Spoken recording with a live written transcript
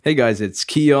Hey guys, it's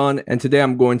Keon, and today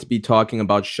I'm going to be talking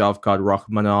about Shavkat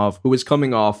Rakhmonov, who is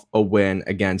coming off a win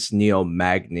against Neil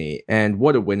Magny, and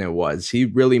what a win it was. He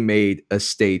really made a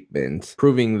statement,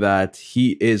 proving that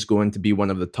he is going to be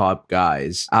one of the top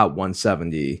guys at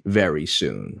 170 very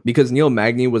soon. Because Neil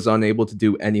Magny was unable to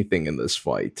do anything in this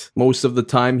fight. Most of the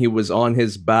time he was on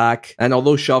his back, and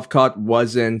although Shavkat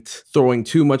wasn't throwing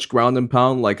too much ground and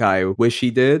pound like I wish he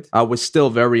did, I was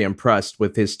still very impressed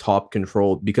with his top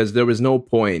control because there was no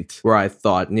point where I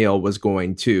thought Neil was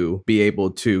going to be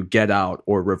able to get out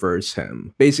or reverse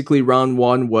him. Basically, round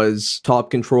one was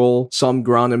top control, some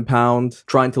ground and pound,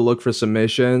 trying to look for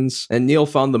submissions, and Neil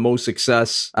found the most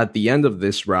success at the end of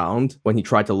this round when he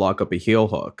tried to lock up a heel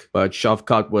hook. But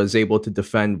Shavkat was able to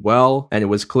defend well, and it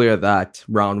was clear that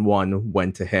round one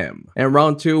went to him. And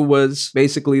round two was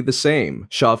basically the same.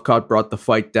 Shavkat brought the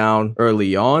fight down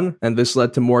early on, and this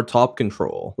led to more top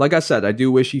control. Like I said, I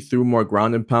do wish he threw more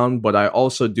ground and pound, but I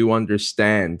also do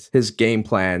understand his game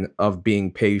plan of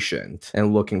being patient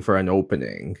and looking for an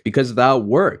opening because that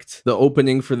worked. The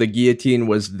opening for the guillotine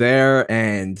was there,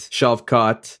 and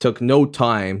Shavkat took no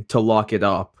time to lock it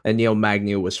up, and Neil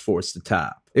Magny was forced to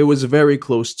tap. It was very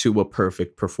close to a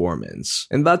perfect performance.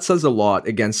 And that says a lot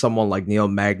against someone like Neil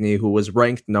Magny, who was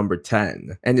ranked number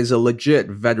 10 and is a legit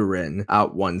veteran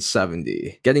at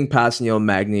 170. Getting past Neil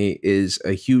Magny is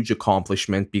a huge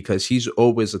accomplishment because he's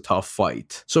always a tough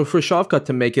fight. So for Shavkat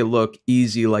to make it look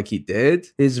easy like he did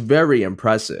is very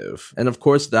impressive. And of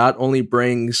course, that only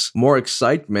brings more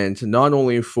excitement, not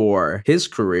only for his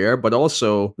career, but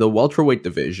also the welterweight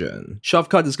division.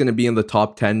 Shavkat is going to be in the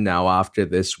top 10 now after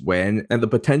this win, and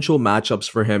the potential matchups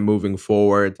for him moving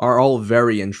forward are all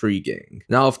very intriguing.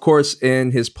 Now, of course, in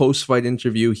his post-fight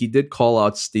interview, he did call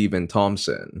out Stephen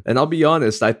Thompson. And I'll be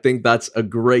honest, I think that's a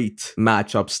great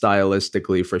matchup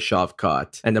stylistically for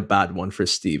Shavkat and a bad one for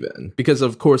Stephen. Because,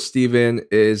 of course, Stephen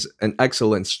is an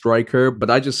excellent striker,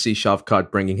 but I just see Shavkat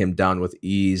bringing him down with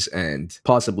ease and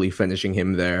possibly finishing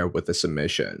him there with a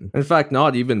submission. In fact,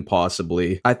 not even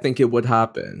possibly. I think it would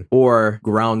happen. Or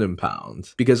ground and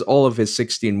pound. Because all of his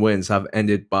 16 wins have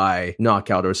ended by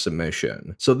knockout or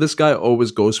submission. So this guy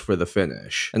always goes for the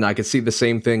finish. And I could see the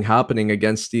same thing happening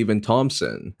against Stephen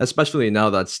Thompson, especially now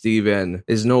that Stephen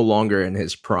is no longer in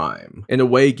his prime. In a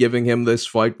way, giving him this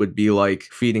fight would be like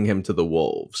feeding him to the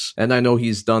wolves. And I know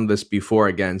he's done this before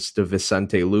against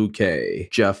Vicente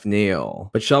Luque, Jeff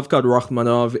Neal. But Shavkat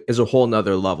Rakhmonov is a whole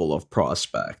nother level of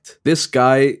prospect. This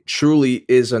guy truly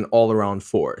is an all-around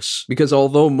force. Because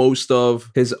although most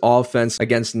of his offense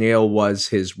against Neal was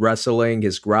his wrestling,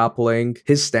 his grappling,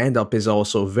 his stand-up is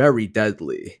also very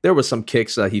deadly. There were some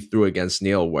kicks that he threw against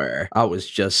Neal where I was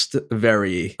just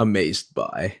very amazed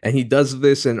by. And he does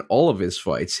this in all of his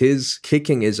fights. His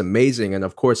kicking is amazing, and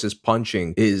of course his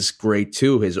punching is great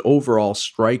too. His overall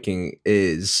striking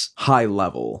is high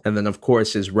level. And then of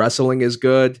course his wrestling is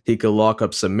good. He could lock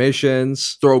up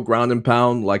submissions, throw ground and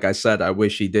pound. Like I said, I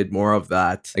wish he did more of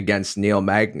that against Neil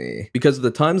Magny. Because the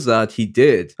times that he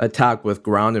did attack with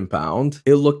ground and pound,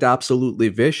 it looked absolutely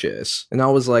vicious. And I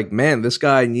was like, man, this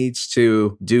guy needs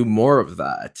to do more of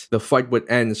that. The fight would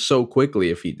end so quickly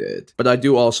if he did. But I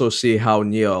do also see how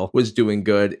Neil was doing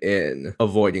good in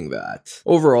avoiding that.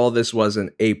 Overall, this was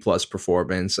an A+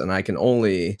 performance, and I can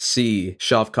only see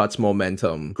Shavkat's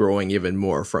momentum growing even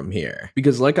more from here.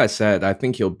 Because like I said, I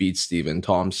think he'll beat Stephen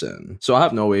Thompson. So I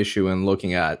have no issue in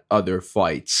looking at other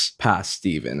fights past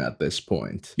Stephen at this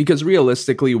point. Because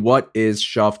realistically, what is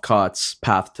Shavkat's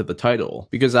path to the title?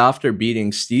 Because after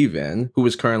beating Stephen, who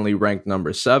is currently ranked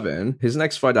number 7, his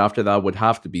next fight after that would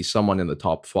have to be someone in the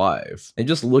top 5. And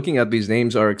just looking at these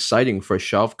names are exciting for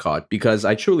Shavkat because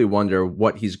I truly wonder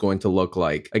what he's going to look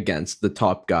like against the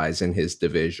top guys in his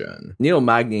division. Neil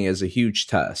Magny is a huge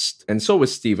test, and so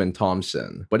is Stephen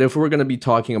Thompson. But if we're going to be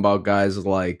talking about guys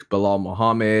like Belal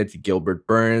Muhammad, Gilbert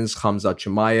Burns, Khamzat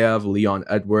Chimaev, Leon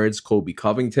Edwards, Colby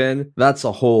Covington, that's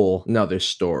a whole nother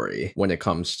story when it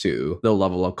comes to the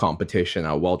level of competition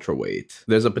at welterweight.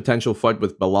 There's a potential fight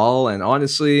with Belal, and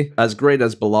honestly, as great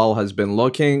as Belal has been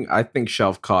looking, I think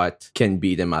Shavkat can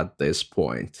beat him at this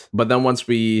point. But then once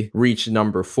we reach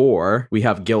number 4, we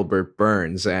have Gilbert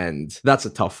Burns, and that's a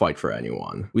tough fight for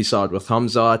anyone. We saw it with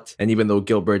Khamzat, and even though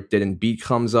Gilbert didn't beat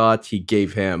Khamzat, he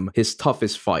gave him his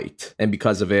toughest fight, and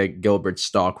because of it, Gilbert's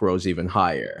stock rose even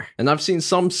higher. And I've seen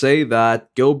some say that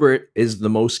Gilbert is the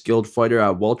most skilled fighter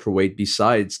at welterweight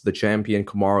besides the champion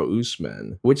Kamaru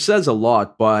Usman, which says a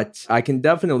lot, but but I can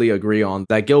definitely agree on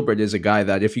that Gilbert is a guy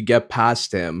that if you get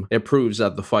past him, it proves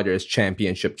that the fighter is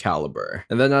championship caliber.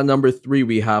 And then at number 3,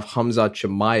 we have Khamzat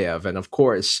Chimaev. And of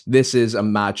course, this is a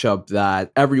matchup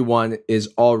that everyone is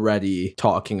already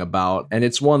talking about. And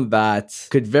it's one that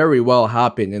could very well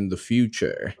happen in the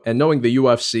future. And knowing the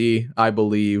UFC, I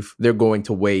believe they're going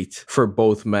to wait for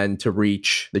both men to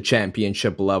reach the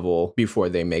championship level before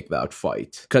they make that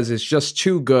fight. Because it's just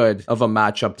too good of a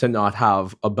matchup to not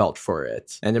have a belt for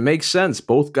it. And it makes sense.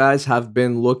 Both guys have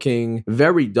been looking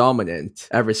very dominant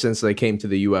ever since they came to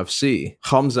the UFC.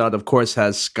 Khamzat, of course,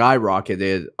 has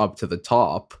skyrocketed up to the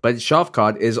top, but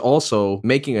Shavkat is also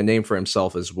making a name for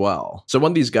himself as well. So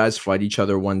when these guys fight each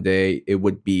other one day, it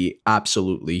would be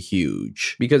absolutely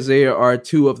huge because they are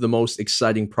two of the most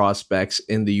exciting prospects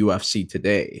in the UFC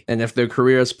today. And if their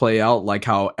careers play out like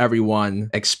how everyone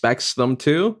expects them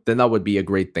to, then that would be a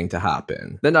great thing to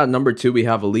happen. Then at number 2, we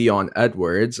have Leon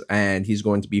Edwards, and he's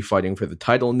going to be fighting for the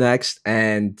title next.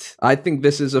 And I think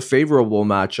this is a favorable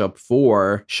matchup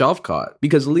for Shavkat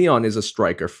because Leon is a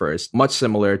striker first, much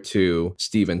similar to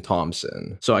Stephen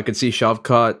Thompson. So I could see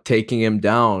Shavkat taking him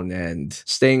down and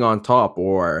staying on top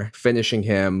or finishing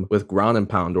him with ground and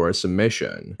pound or a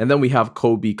submission. And then we have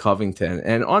Colby Covington.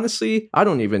 And honestly, I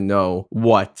don't even know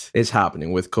what is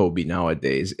happening with Colby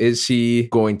nowadays. Is he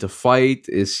going to fight?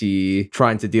 Is he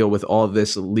trying to deal with all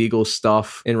this legal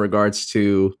stuff in regards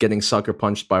to getting sucker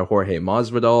punched by Jorge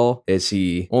Masvidal? Is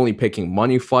he only picking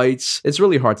money fights? It's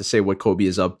really hard to say what Colby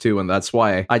is up to, and that's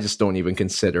why I just don't even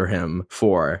consider him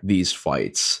for these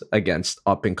fights against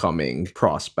up-and-coming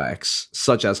prospects,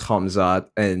 such as Khamzat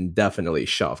and definitely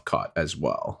Shavkat as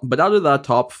well. But out of that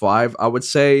top 5, I would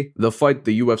say the fight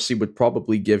the UFC would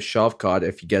probably give Shavkat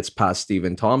if he gets past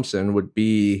Stephen Thompson would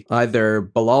be either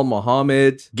Bilal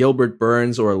Muhammad, Gilbert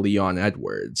Burns, or Leon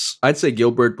Edwards. I'd say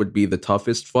Gilbert would be the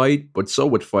toughest fight, but so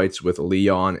would fights with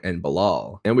Leon and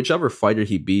Bilal. And whichever fighter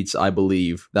he beats, I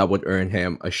believe that would earn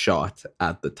him a shot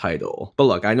at the title. But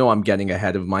look, I know I'm getting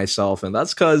ahead of myself, and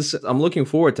that's because I'm looking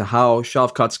forward to how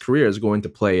Shavkat's career is going to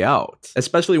play out,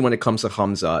 especially when it comes to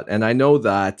Khamzat. And I know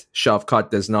that Shavkat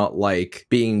does not like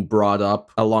being brought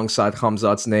up alongside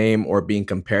Khamzat's name or being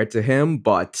compared to him,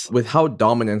 but with how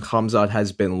dominant Khamzat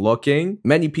has been looking,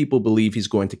 many people believe he's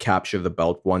going to capture the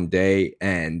belt one day,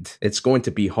 and it's going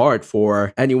to be hard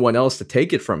for anyone else to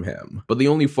take it from him. But the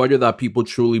only fighter that people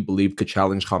truly believe could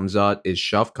challenge Khamzat is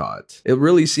Shavkat. It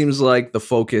really seems like the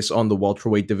focus on the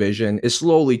welterweight division is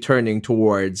slowly turning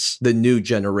towards the new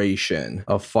generation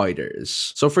of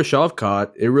fighters. So for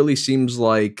Shavkat, it really seems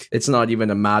like it's not even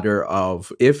a matter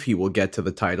of if he will get to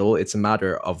the title, it's a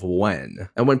matter of when.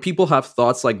 And when people have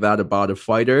thoughts like that about a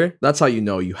fighter, that's how you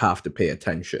know you have to pay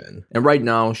attention. And right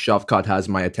now, Shavkat has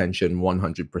my attention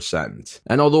 100%.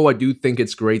 And although I do think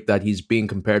it's great that he's being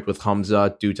compared with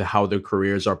Khamzat due to how their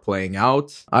careers are playing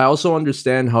out, I also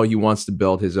understand how he wants to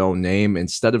build his own name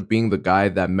instead of being the guy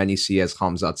that many see as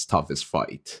Khamzat's toughest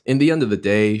fight. In the end of the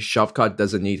day, Shavkat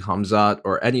doesn't need Khamzat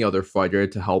or any other fighter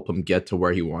to help him get to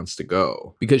where he wants to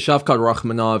go. Because Shavkat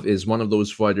Rakhmonov is one of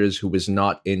those fighters who is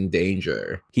not in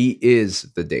danger. He is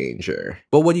the danger.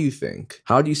 But what do you think?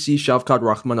 How do you see Shavkat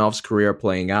Rakhmonov's career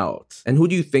playing out? And who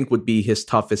do you think would be his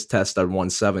toughest test at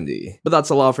 170? But that's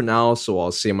a lot for now, so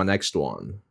I'll see you in my next one.